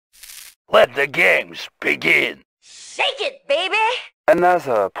Let the games begin. Shake it, baby!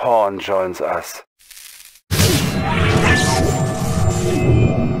 Another pawn joins us.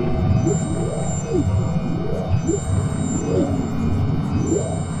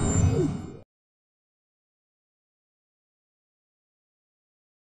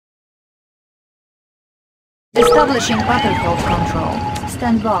 Establishing battlefield control.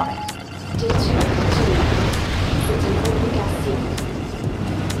 Stand by.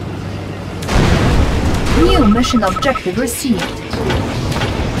 New mission objective received.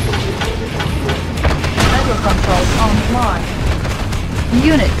 Battle controls online.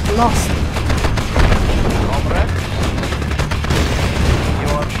 Unit lost. Comrade? You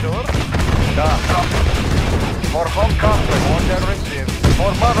are sure? Da. For home country, order received.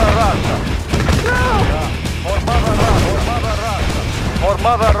 For Mother Russia. Da. For Mother Russia. For Mother Russia. For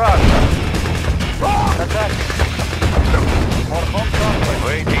Mother Russia. Attack. For home country.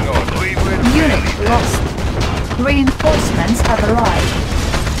 Waiting order. We will Unit lost. Reinforcements have arrived.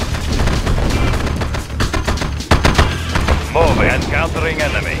 Moving and countering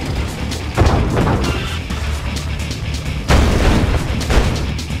enemy.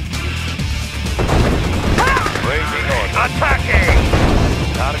 Waiting order. Attacking!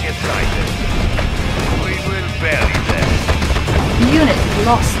 Target sighted. We will bury them. Unit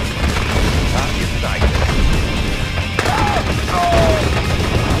lost. Target sighted.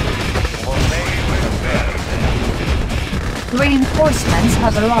 They will bury them. Reinforcements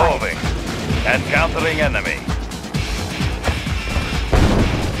have arrived. Moving and countering enemy.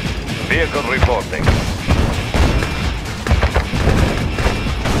 Vehicle reporting.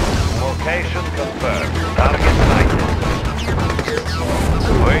 Location confirmed. Target sighted.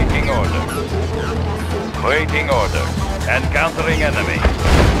 Waiting order. Waiting order. Encountering enemy.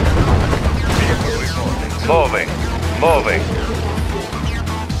 Vehicle reporting. Moving. Moving.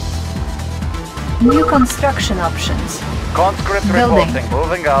 New construction options. Conscript Building. reporting.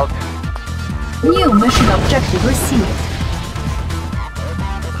 Moving out. New mission objective received.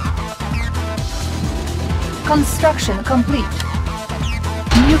 Construction complete.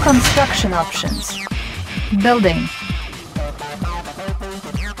 New construction options. Building.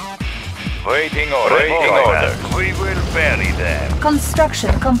 Waiting order. Waiting order. We will bury them.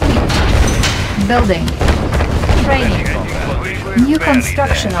 Construction complete. Building. Training. New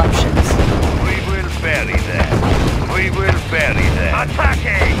construction options. We will bury them. We will bury them.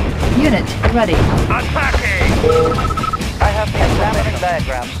 Attacking! Unit ready. Attacking! I have the examining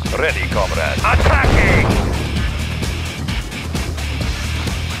diagrams. Ready, comrade. Attacking!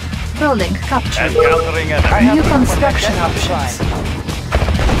 Building captured. Encountering enemy. New construction options.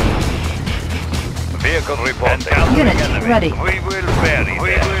 Vehicle reporting. Unit ready. We will bury them.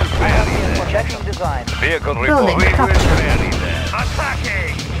 We will bury them. Checking design. Vehicle Building reporting. We will captured. bury them.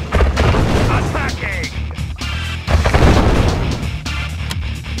 Attacking! Attacking!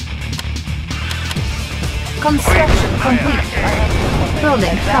 Construction complete.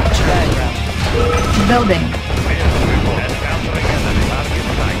 Building captured. Building. Vehicle report. Encountering enemy. Target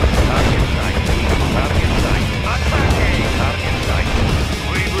sight. Target sight. Target sight. Attacking! Target sight.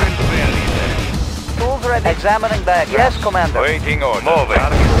 We will bury them. Tools ready. Examining diagrams. Yes, Commander. Waiting order. Moving.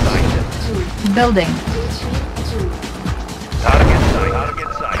 Target sighted. Building. Target sight.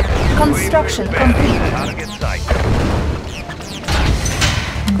 Target sight. Construction We will bury complete. them. Target sight.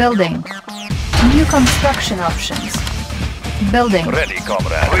 Building. New construction options. Building. Ready,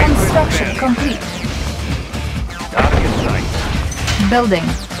 comrade. We will Construction bury complete. them. Target sight. Building.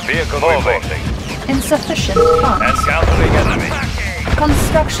 Vehicle reporting. Insufficient funds. Encountering enemy.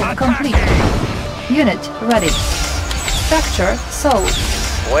 Construction complete. Unit ready. Structure sold.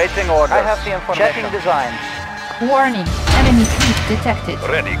 Waiting order. I have the information. Checking designs. Warning. Enemy fleet detected.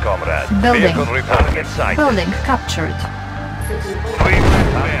 Ready, comrade. Building. Vehicle report. Target sighted. Building captured. We will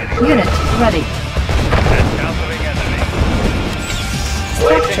bury them. Unit ready. Encountering enemy.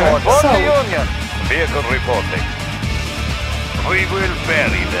 Structure For the sold. Union. Vehicle reporting. We will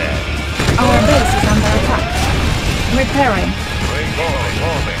bury them. Our base is under attack. Repairing.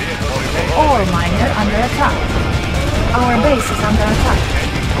 Moving. Vehicle reporting. Ore miner under attack. Our base is under attack.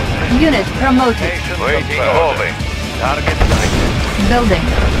 Unit promoted. Waiting order. Target sighted. Building.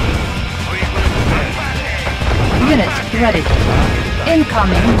 We will bury them. Unit ready.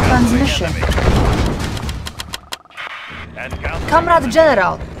 Incoming transmission. Encountering Comrade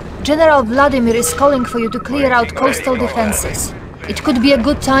General. General Vladimir is calling for you to clear out coastal defenses. It could be a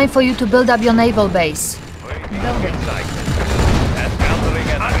good time for you to build up your naval base. Building. Encountering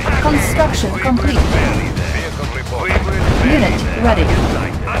enemy. Construction complete. Bury them. Vehicle report. We will bury Unit them. ready.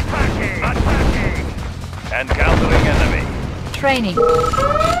 Attacking! Attacking! Encountering enemy. training.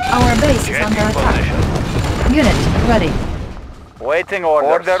 Our base is under attack. Unit ready. Waiting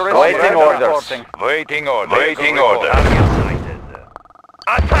orders. Waiting orders. Waiting orders. Waiting orders.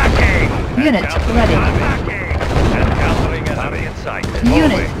 Attacking! Unit ready. Attacking! Encountering enemy in sight.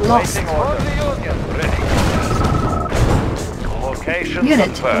 Unit lost. For the Union. Ready. Location Unit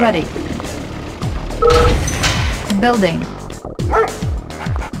confirmed. ready. Building.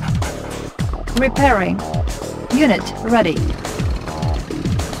 Repairing. Unit ready.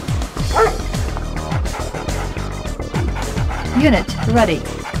 Unit ready.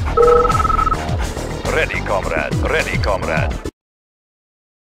 Ready, comrade. Ready, comrade.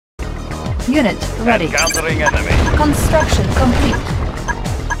 Unit ready. Encountering enemy. Construction complete.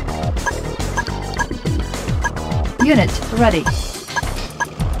 Unit ready.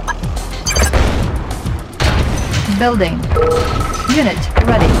 Building. Unit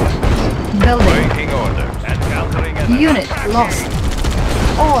ready. Building. Waiting order. Encountering enemy. Unit lost.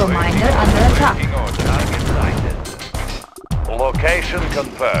 Ore miner under attack. Waiting order. Target sighted. Location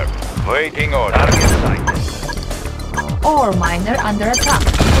confirmed. Waiting order. Target sighted. Ore miner under attack.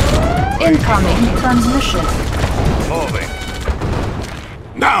 Incoming transmission. Moving.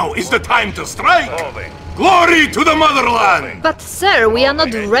 Now is the time to strike! Moving. Glory to the motherland! But sir, we are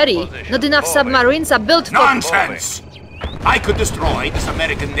not ready. Not enough submarines are built for... Nonsense! I could destroy this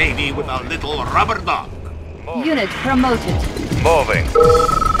American Navy with a little rubber dog. Unit promoted. Moving.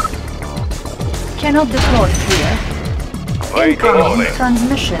 Cannot deploy here. Waiting Incoming order.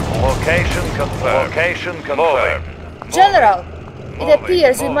 transmission. Location confirmed. Location confirmed. General, it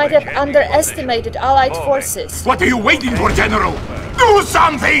appears we might have underestimated Allied forces. What are you waiting for, General? Do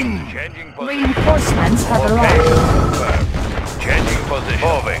something! Changing position. Reinforcements have arrived. Confirmed. Changing position.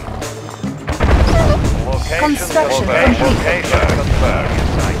 Moving. Location Construction confirmed. complete. Location confirmed.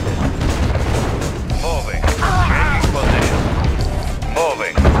 Moving. Changing position.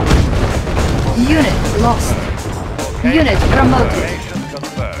 Moving. Unit lost. Location Unit promoted. Location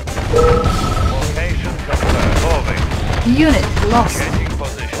confirmed. Location confirmed. Moving. Unit lost. Changing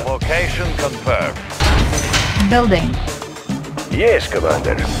position. Location confirmed. Building. Yes,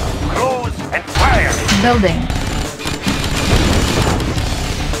 Commander. Cruise and fire. Building.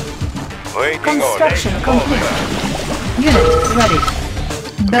 Waiting Construction orders. complete. Moving. Unit ready.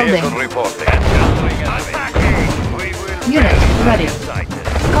 Building. Vehicle reporting. Encountering enemy. Attacking. We will Unit fail. ready. Sighted.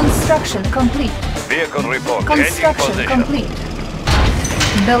 Construction complete. Vehicle report. Construction Changing position. complete.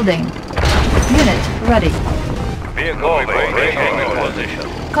 Building. Unit ready. Vehicle report. Changing position.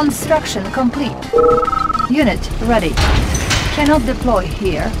 Construction complete. Unit ready. Cannot deploy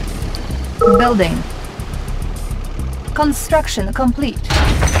here. Building. Construction complete.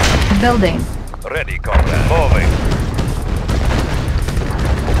 Building. Ready, comrade. Moving.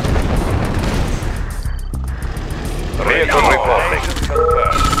 Vehicle reporting.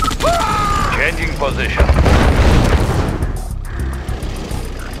 Confirmed. Changing position.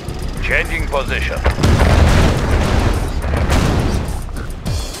 Changing position.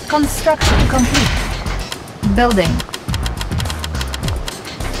 Construction complete. Building.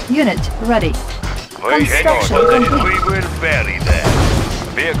 Unit ready. Construction Changing position. complete. We will bury them.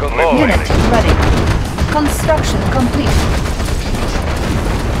 Vehicle moving. Unit ready. Construction complete.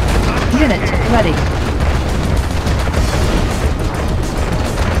 Unit ready.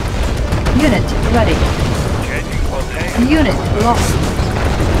 Unit ready. Changing position. Unit lost.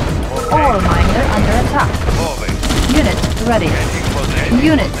 Ore miner under attack. Moving. Unit ready. Changing position.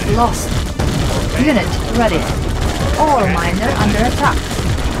 Unit lost. Unit ready. Ore miner under attack.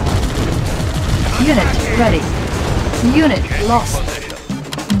 Unit ready. Unit lost.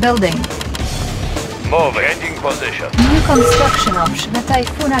 Position. Building. Moving. Changing position. New construction option. A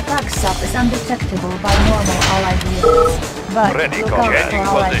Typhoon attack sub is undetectable by normal Allied units. But Ready, look out for changing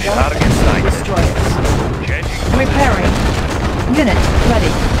Allied position. weapons Target sighted. destroyers. Changing Repairing. Unit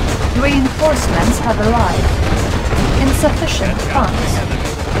ready. Reinforcements have arrived. Insufficient funds.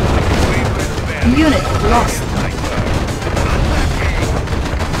 Unit lost.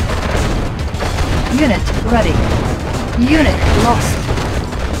 Unit ready. Unit lost.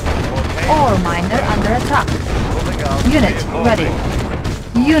 Ore miner under attack. Unit ready.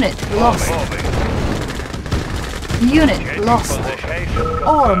 Unit lost. Unit lost.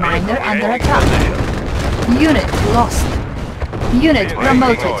 Ore miner under attack. Unit lost. Unit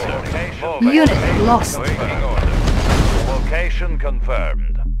promoted. Unit lost. Waiting order. Location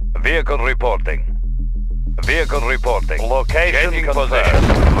confirmed. Vehicle reporting. Vehicle reporting. Location confirmed.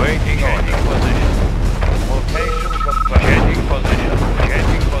 Waiting order. Position. Location confirmed. Changing position.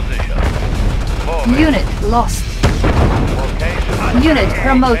 Changing position. Moving. Unit lost. Location. Unit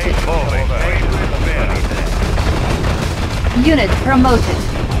promoted. Moving. Unit promoted.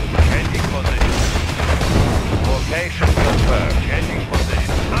 Changing position. Location confirmed. Changing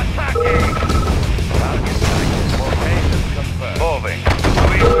position. Attacking! Target sighted. Location confirmed. Moving.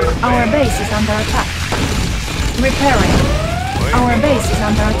 Our base is under attack. Repairing. Our base is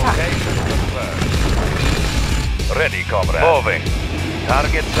under attack. Location confirmed. Ready, comrade. Moving.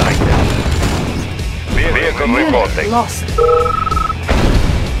 Target sighted. Vehicle Unit reporting. lost.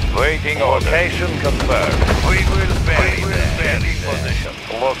 Waiting location confirmed. We will bury them. Position.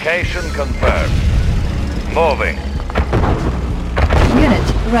 Location confirmed. Moving. Unit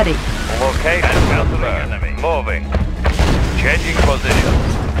ready. Location confirmed. Moving. Changing position.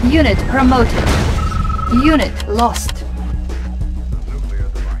 Unit promoted. Unit lost.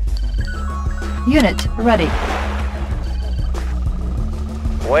 Unit ready.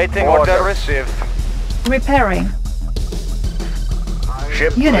 Waiting order received. Repairing.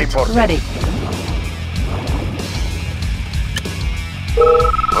 Ship Unit reporting. ready.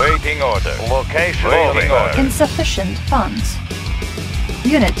 Waiting order. Location waiting order. Insufficient funds.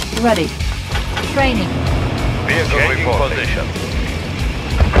 Unit ready. Training. Vehicle changing position.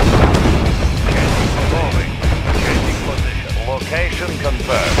 Moving. Changing position. Location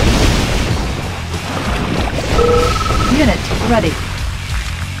confirmed. Unit ready.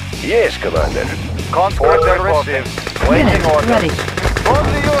 Yes, Commander. Order received. Unit ready. For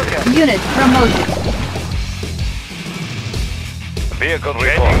the Union. Unit promoted. Vehicle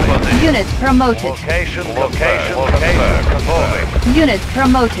changing position. Unit promoted. Location confirmed. Moving. Unit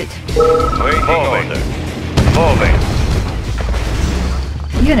promoted. Waiting order. Moving.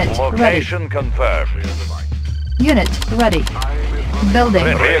 Unit ready. Location confirmed. Unit ready. Building.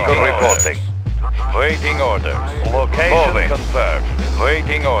 Vehicle reporting. Waiting orders. Location confirmed.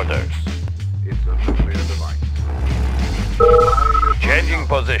 Waiting orders. Changing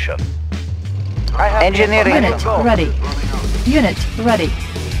position. Engineering. Unit ready. Unit ready.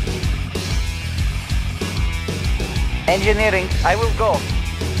 Engineering. I will go.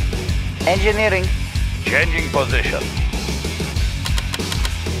 Engineering. Changing position.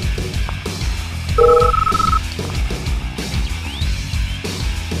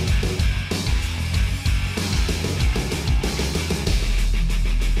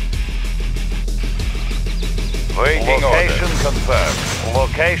 Waiting location confirmed.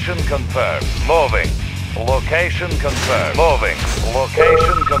 Location confirmed. Moving. Location confirmed. Moving.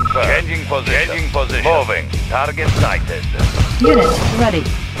 Location confirmed. Changing position. Changing position. Moving. Target sighted. Unit ready.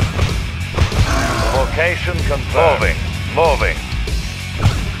 Location confirmed. Moving. Moving.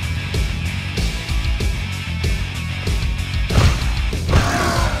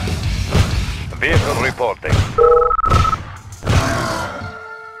 Vehicle reporting.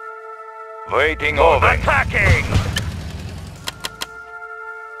 Waiting over. Attacking!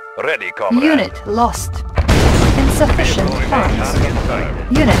 Ready, comrade. Unit lost. Insufficient funds.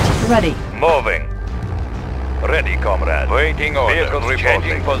 Unit ready. Moving. Ready, comrade. Waiting order. Vehicle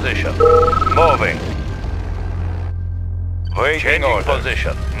changing position. Moving. Waiting order.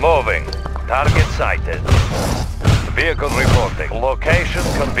 Position. Moving. Target sighted. Vehicle reporting. Location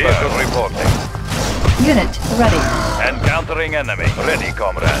confirmed. Vehicle reporting. Unit ready. Encountering enemy. Ready,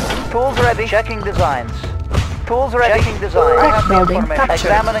 comrade. Tools ready. Checking designs. Tools ready. Checking designs. I have the Building information. captured.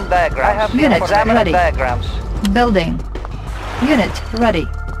 Examining diagrams. I have the Unit examining ready. diagrams. Building. Unit ready.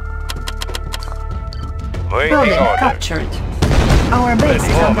 Waiting Building order. captured. Our base is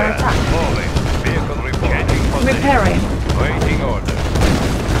under Comrade. attack. Moving. Vehicle reporting. Changing position. Repairing. Waiting order.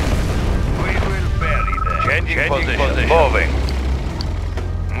 We will bury them. Changing position. Moving.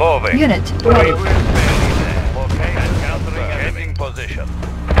 Moving. Unit We ready. will bury them. Location countering changing position.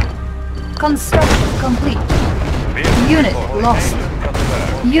 Construction complete. Vehicle Unit reporting. lost.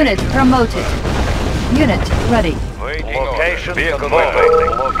 Confirmed. Unit promoted. Unit ready. Waiting location vehicle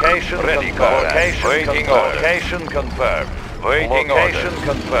moving. Location ready. Location waiting order. Location confirmed. Waiting location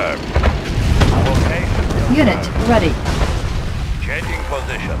confirmed. Location Unit ready. changing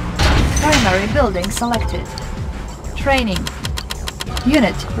position. Primary building selected. Training.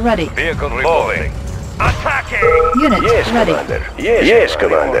 Unit ready. Vehicle reporting. Attacking! Unit ready. Yes,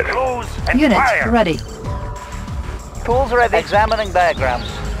 Commander. Close and Unit fire! ready. Tools ready. Examining diagrams.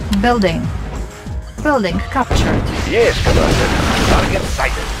 Building. Building captured. Yes, Commander. Target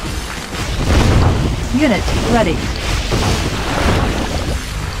sighted. Unit ready.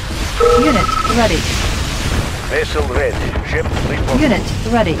 Unit ready. Vessel ready. Ship reporting. Unit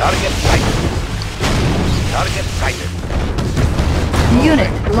ready. Target sighted. Target sighted.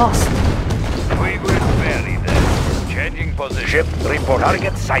 Unit lost. We will bury them. Changing position. Ship reporting.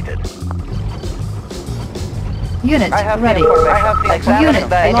 Target sighted. Unit I have ready. the information. I have the examining Unit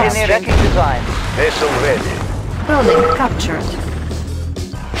diagrams. lost. Checking designs. Vessel ready. Building captured.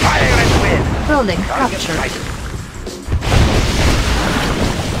 Fire and wind. Building Target captured. sighted.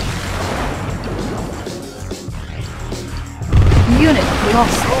 Unit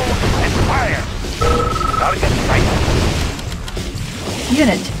lost. And fire. Target sighted.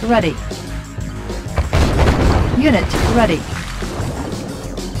 Unit ready. Unit ready.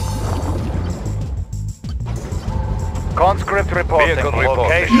 Conscript reporting. Vehicle reporting.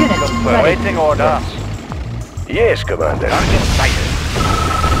 Location Unit confirmed. ready. Waiting orders. Yes, Commander. Target sighted.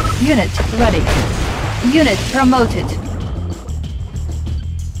 Unit ready. Unit promoted.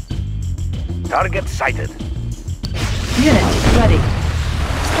 Target sighted. Unit ready.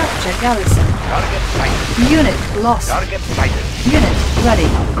 Structure garrison. Target sighted. Unit lost. Target sighted. Unit ready.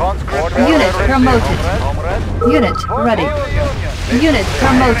 Conscript Unit order promoted. received. Comrade. Unit ready. Unit Fire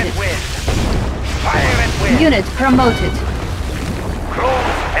promoted. and wind. Fire and wind. Unit promoted.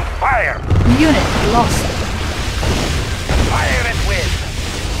 Close and fire. Unit lost. Fire and wind.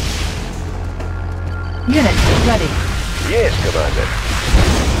 Unit ready. Yes, Commander.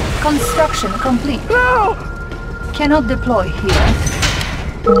 Construction complete. Cannot deploy here.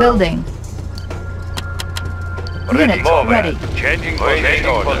 Building. Unit ready. Changing Waiting position.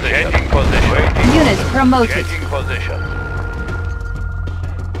 order. Changing position. Unit promoted. Changing position.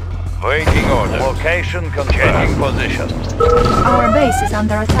 Waiting order. Location confirmed. Changing position. Our base is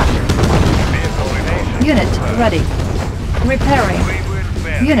under attack. Vehicle formation. Unit ready. Repairing. We will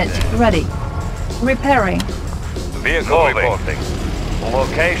bear Unit that. ready. Repairing. Vehicle reporting.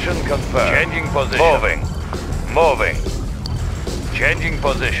 Location confirmed. Changing position. Moving. Moving. Changing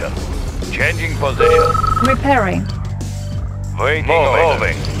position. Changing position. Repairing. Waiting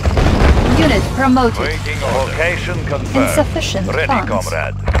moving. Unit promoted. Waiting location confirmed. Insufficient Ready, funds.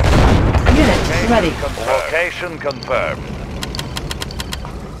 comrade. Unit ready. Location confirmed.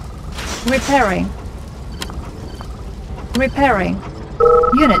 Repairing. Repairing.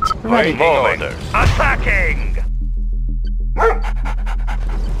 Unit ready. Waiting orders. Attacking!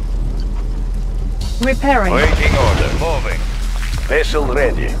 Repairing. Waiting order. Moving. Vessel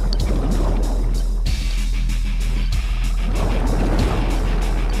ready.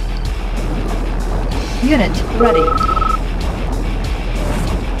 Unit ready.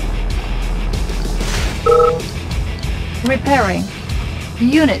 Repairing.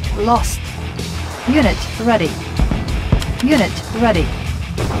 Unit lost. Unit ready. Unit ready.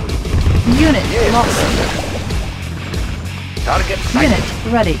 Unit lost. Target sighted.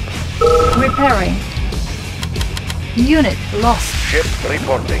 Unit ready. Repairing. Unit lost. Ship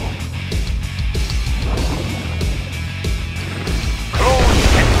reporting.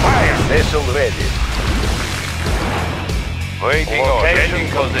 Close and fire. Vessel ready. Waiting order. Changing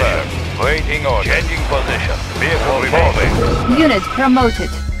position. Waiting order. Changing position. Vehicle removing. Unit promoted.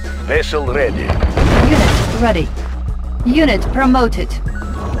 Vessel ready. Unit ready. Unit promoted.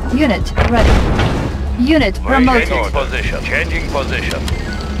 Unit ready. Unit Changing promoted. position. Changing position.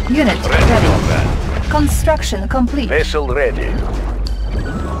 Unit Ready, ready. comrade. Construction complete. Vessel ready.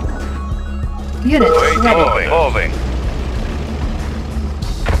 Unit Waiting ready. moving. Moving.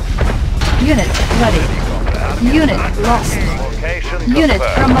 Unit ready. Unit lost. Location Unit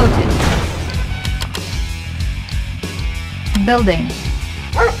confirmed. promoted. Building.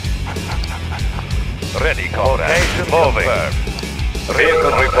 Ready, comrade. Location moving. Confirmed.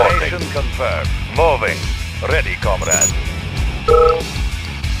 Vehicle reporting. Confirmed. Moving. Ready, comrade.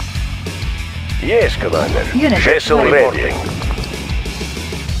 Yes, Commander. Unit Vessel ready. ready.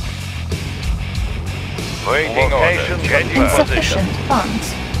 Waiting order. Changing position. Insufficient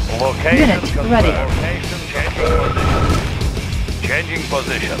funds. Location Unit confirmed. ready. Location changing position. Changing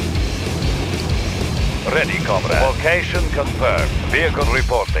position. Ready, comrade. Location confirmed. Vehicle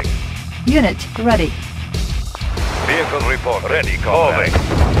reporting. Unit ready. Vehicle report. Ready, comrade.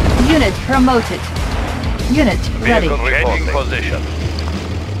 Moving. Unit promoted. Unit ready. Vehicle changing position.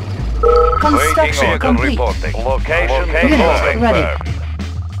 Construction Waiting complete. reporting. Location Unit moving. ready.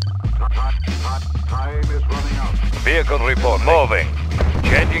 Vehicle report. Moving.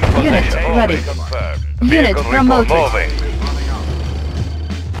 Changing position. Unit ready. Confirmed. Unit Vehicle promoted. report. Moving.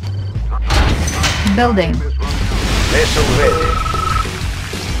 Building. Vessel ready.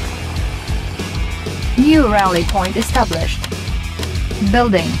 New rally point established.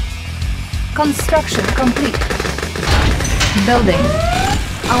 Building. Construction complete. Building.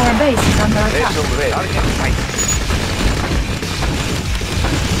 Our base is under attack. Vessel ready.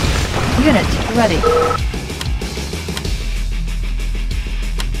 Unit ready.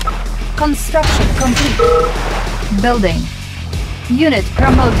 Construction complete. Building. Unit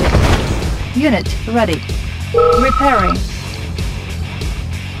promoted. Unit ready. Repairing.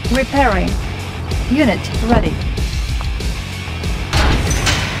 Repairing. Unit ready.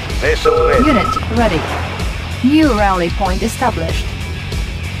 Vessel ready. Unit ready. New rally point established.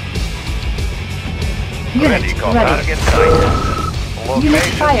 Unit Ready, ready. target sighted. Unit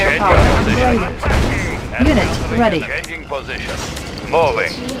Location firepower changing upgraded. position. Unit ready. Changing position.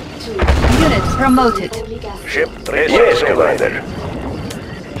 Moving. Unit promoted. Ship ready. Yes, Commander.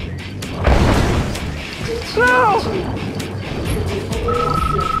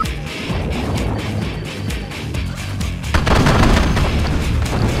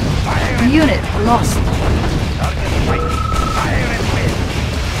 Unit lost.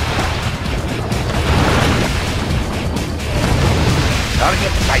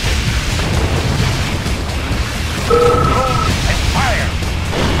 Target sighted. Cruise and fire.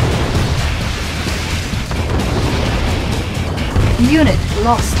 Unit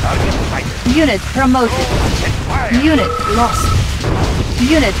lost. Target sighted. Unit promoted. Cruise and fire. Unit lost.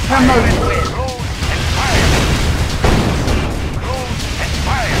 Unit promoted. Cruise and fire. Cruise and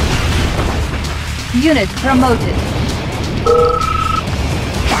fire. Unit promoted.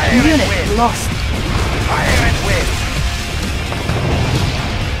 Fire and Unit wind. lost. Fire and wind.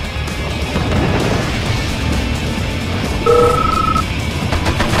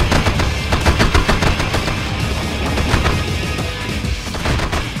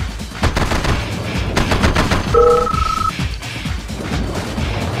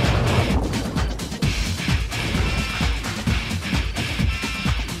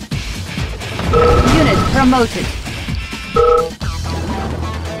 Unit promoted.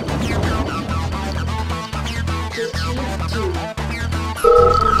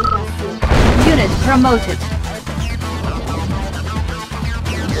 Unit promoted.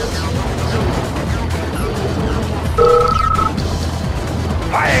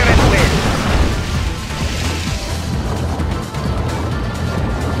 Fire and wind.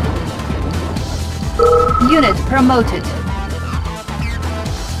 Unit promoted.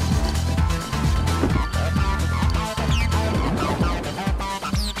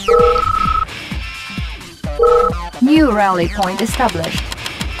 New rally point established.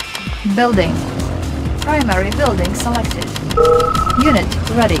 Building. Primary building selected. Unit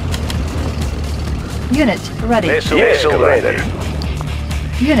ready. Unit ready. Vessel ready.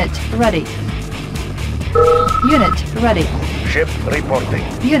 Unit ready. Unit ready. Ship reporting.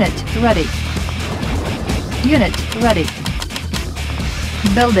 Unit ready. Unit ready.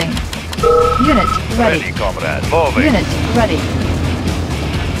 Building. Unit ready. Ready, comrade. Moving. Unit ready.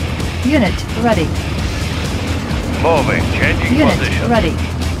 Unit ready. Moving. Changing Unit position. ready.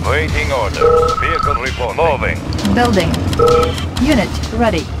 Waiting order. Vehicle report. Moving. Building. Unit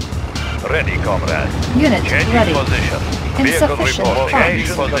ready. Ready, comrade. Unit Changing ready. position. Vehicle Insufficient report.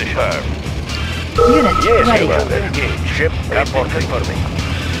 Location funds. position. Unit Yes, ready. Commander. Ship reporting.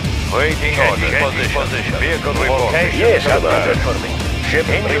 Waiting order. Position. Vehicle report. Yes, Commander. Ship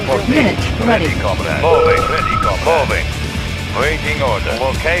reporting. Unit ready. Comrade. Moving. Ready, comrade. Moving. Waiting order.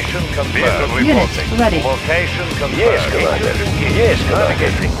 Location confirmed. Vehicle Unit reporting. ready. Location confirmed. Yes, Commander. Yes,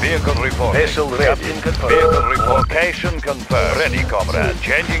 Commander. Vehicle reporting. Vessel ready. Vehicle report. Location confirmed. Ready, comrade.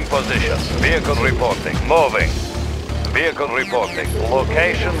 Changing position. Vehicle reporting. Moving. Vehicle reporting.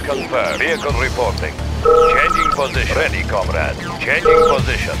 Location confirmed. Vehicle reporting. Changing position. Ready, comrade. Changing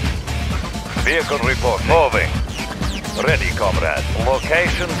position. Vehicle report. Moving. Ready, comrade.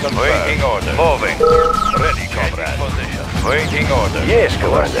 Location confirmed. Waiting order. Moving. Ready, comrade. Position. Waiting order. Yes,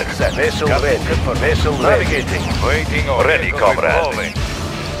 Commander. Vessel ready. Vessel navigating. Waiting order. Ready, comrade. Moving.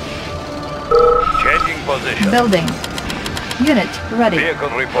 Changing position. Building. Unit ready. Vehicle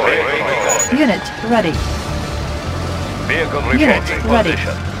report. Waiting order. Unit ready. Vehicle Unit reporting ready.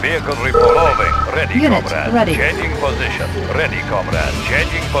 position. Vehicle report. Moving. Ready, Unit comrade. ready. Changing position. Ready, comrade.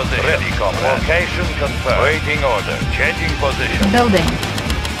 Changing position. Ready, comrade. Location confirmed. Waiting order. Changing position. Building.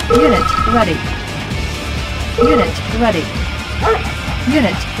 Unit ready. Unit ready.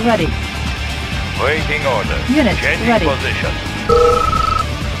 Unit ready. Waiting order. Unit Changing ready. position.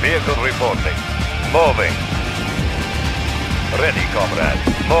 Vehicle reporting. Moving. Ready, comrade.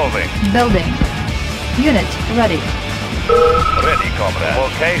 Moving. Building. Unit ready. Ready, comrade.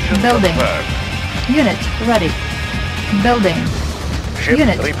 Location Building. confirmed. Unit ready. Building. Ship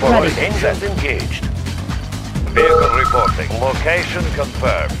Unit reporting. ready. Engines engaged. Vehicle reporting. Location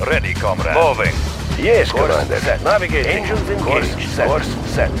confirmed. Ready, comrade. Moving. Yes, Commander. Navigating. Engines engaged. Course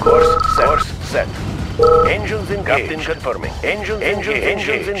set. Course set. Engines engaged. Captain confirming. Engines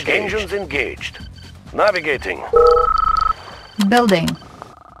engaged. Engines engaged. Navigating. Building.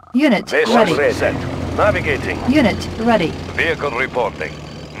 Unit Vessel ready. ready. Navigating. Unit ready. Vehicle reporting.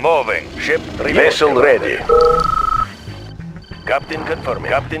 Moving. Ship ready. Vessel ready. Captain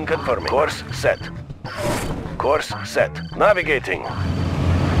confirming. Captain confirming. Course set. Course set. Navigating.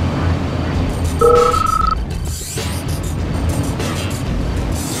 Captain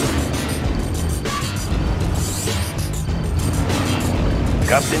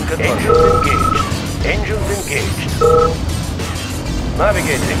confirmed. Engines engaged.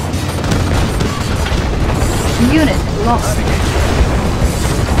 Navigating. Unit lost.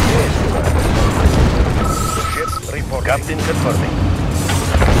 Ship report. Captain confirming.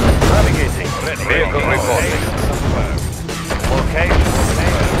 Navigating. Vehicle reporting. Location.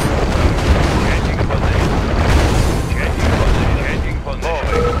 Changing position. Changing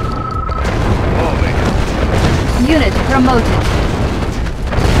position. Moving. Unit promoted.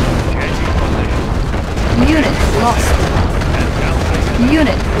 Changing position. Unit lost.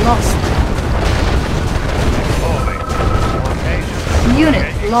 Unit lost. Moving. Location. Unit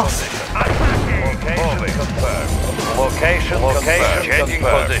lost. Location confirmed. Location confirmed. Changing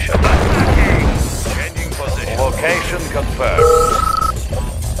position. Changing position. Location confirmed.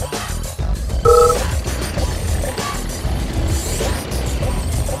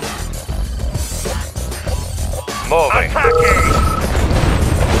 Moving.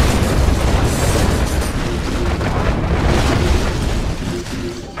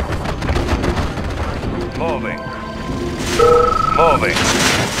 Moving. Moving.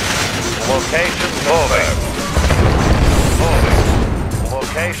 Location moving. Moving.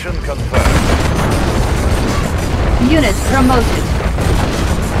 Location confirmed. Unit promoted.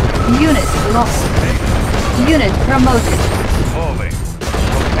 Unit lost. Unit promoted. Moving.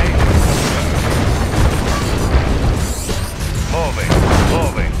 Location confirmed. Moving.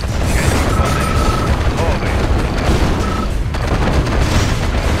 Moving. Changing position. Moving.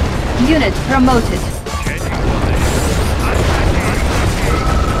 Unit promoted. Changing position.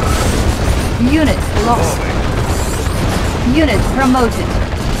 Unit lost. Moving. Unit promoted.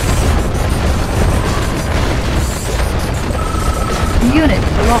 Unit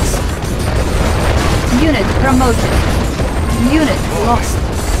lost. Unit promoted. Unit lost.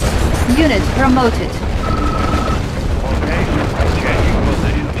 Unit promoted. Location. Changing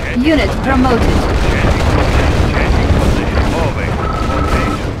position. Changing Unit promoted. Changing position. Moving.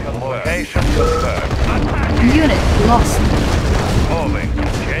 Location confirmed. Unit lost. Moving.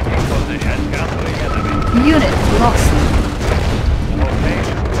 Changing position. Encountering enemy. Unit lost.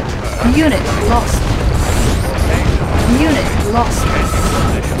 Location confirmed. Unit lost. Location. Unit lost. Changing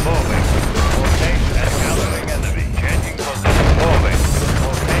position. Moving. Location. Encountering enemy. Changing position. Moving.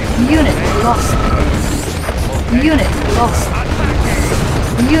 Location. Unit lost. Unit lost.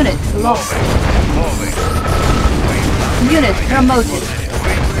 Unit lost. Moving. Unit promoted.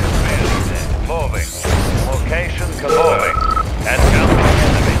 Moving. Location confirmed. Encountering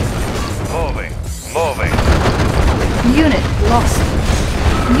enemy. Moving. Moving. Unit lost.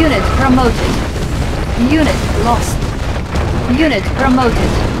 Unit promoted. Unit lost. Unit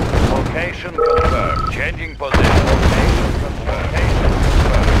promoted. Location confirmed. Changing position. Location confirmed.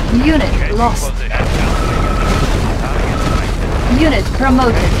 Unit Changing lost. position. Encountering enemy. Target sighted. Unit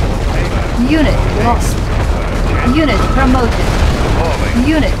promoted. Unit lost. Unit promoted. Moving.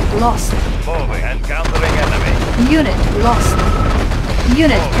 Unit lost. Moving. Encountering enemy. Unit lost.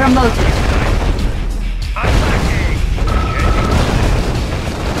 Unit promoted. Attacking. Changing position.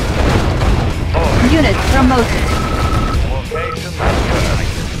 Moving. Unit promoted. Location confirmed.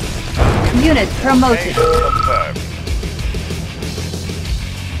 Unit promoted. Location confirmed.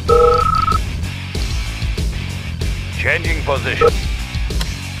 Changing position.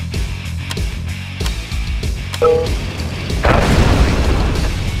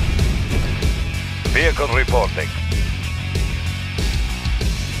 Vehicle reporting.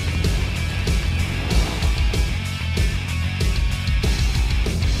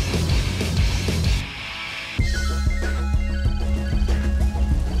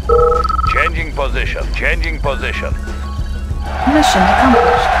 Changing position. Changing position. Mission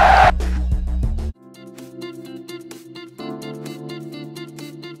accomplished.